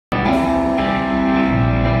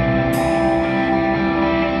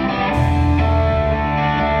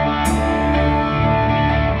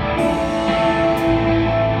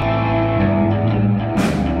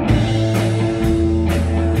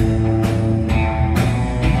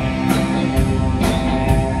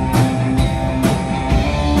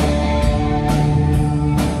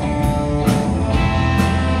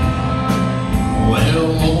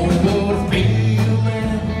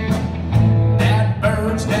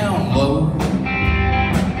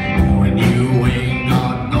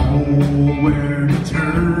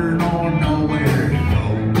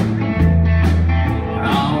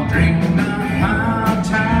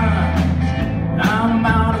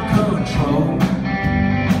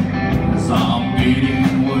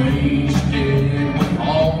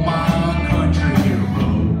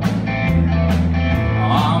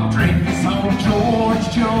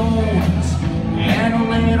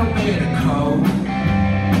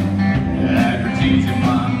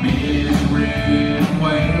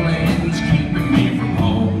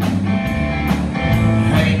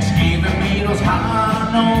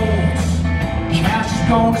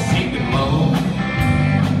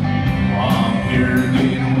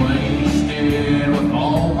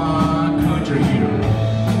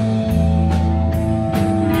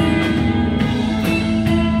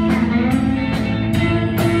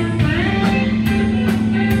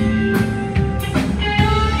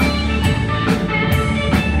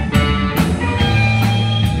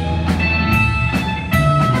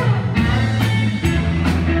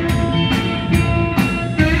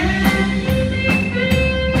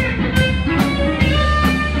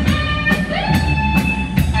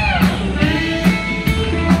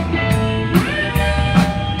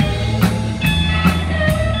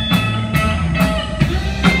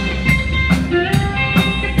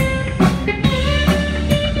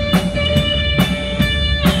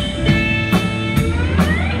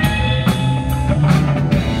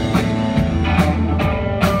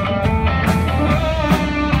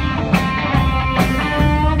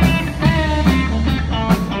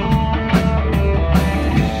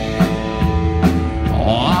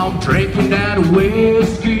drinking that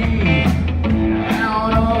whiskey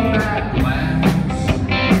out of that glass.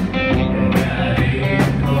 And that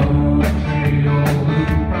ain't poetry, oh,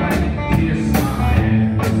 look right, kiss my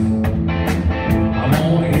ass. I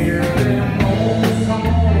wanna hear them old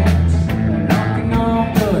songs knocking on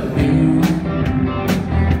the door.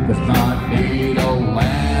 This might be the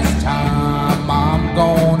last time I'm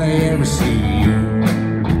gonna ever see you.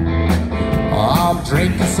 I'm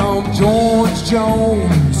drinking some George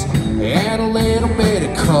Jones and a little bit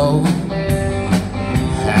of coke.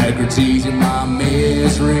 Haggard's easing my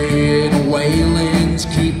misery and wailing's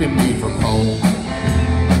keeping me from home.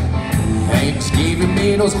 Hank's giving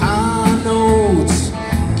me those high notes,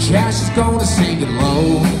 Cash is gonna sing it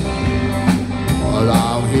low. But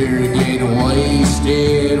I'm here getting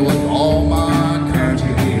wasted